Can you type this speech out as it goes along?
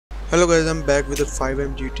Hello guys, I'm back with a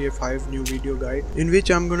FiveM GTA 5 new video guide in which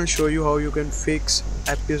I'm gonna show you how you can fix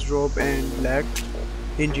FPS drop and lag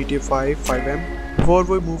in GTA 5 FiveM. Before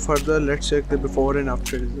we move further, let's check the before and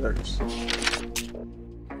after results.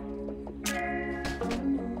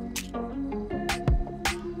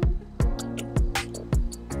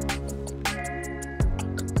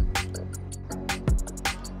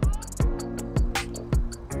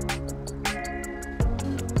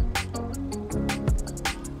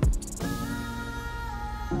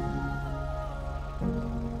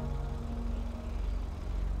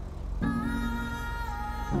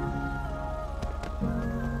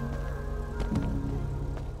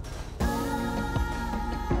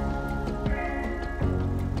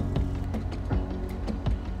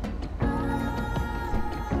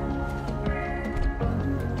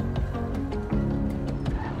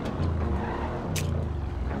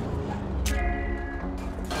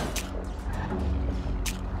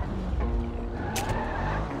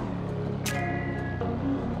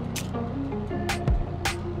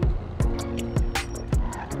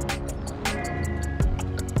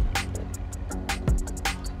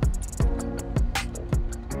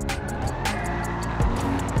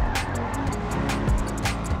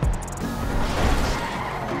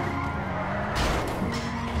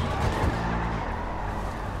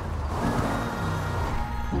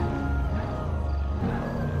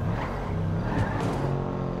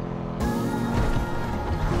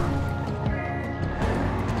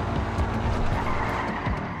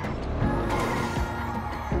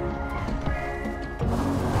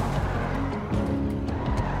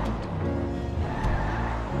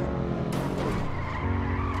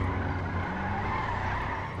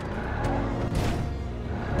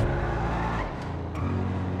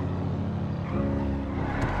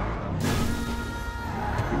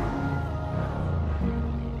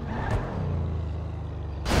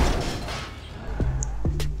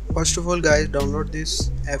 First of all guys, download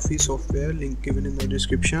this FE software, link given in the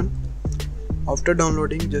description. After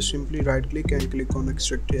downloading, just simply right click and click on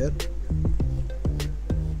extract here.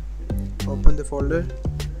 Open the folder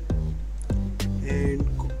and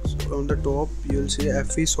on the top you will see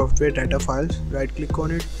FE software data files. Right click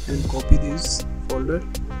on it and copy this folder.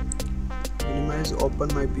 Minimize,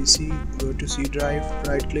 open my PC, go to C drive,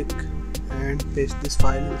 right click and paste this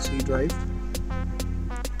file in C drive.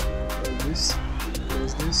 Like this.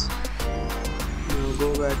 This. Now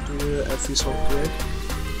go back to the FE software.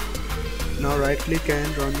 Now right click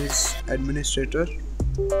and run as administrator.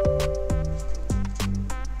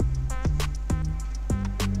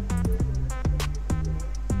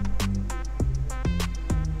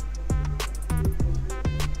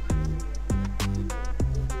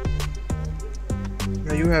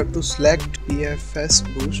 Now you have to select FPS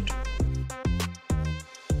boost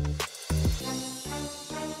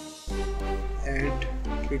and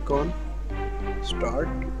click on start,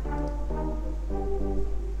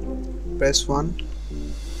 press 1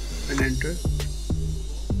 and enter.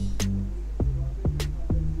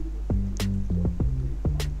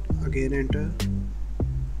 Again enter.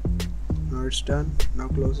 Now it's done. Now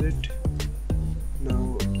close it.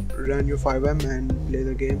 Now run your FiveM and play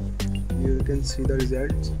the game. You can see the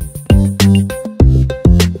results.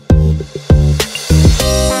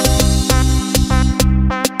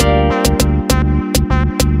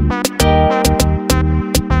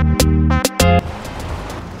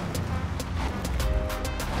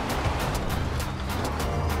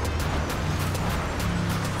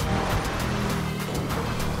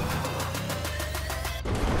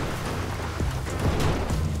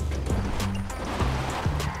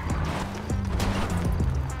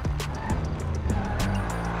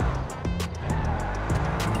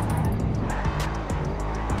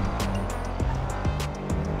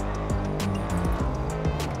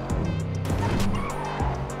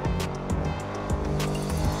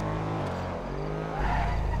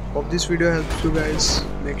 Hope this video helps you guys.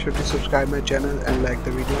 Make sure to subscribe my channel and like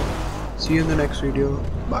the video. See you in the next video.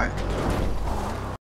 Bye.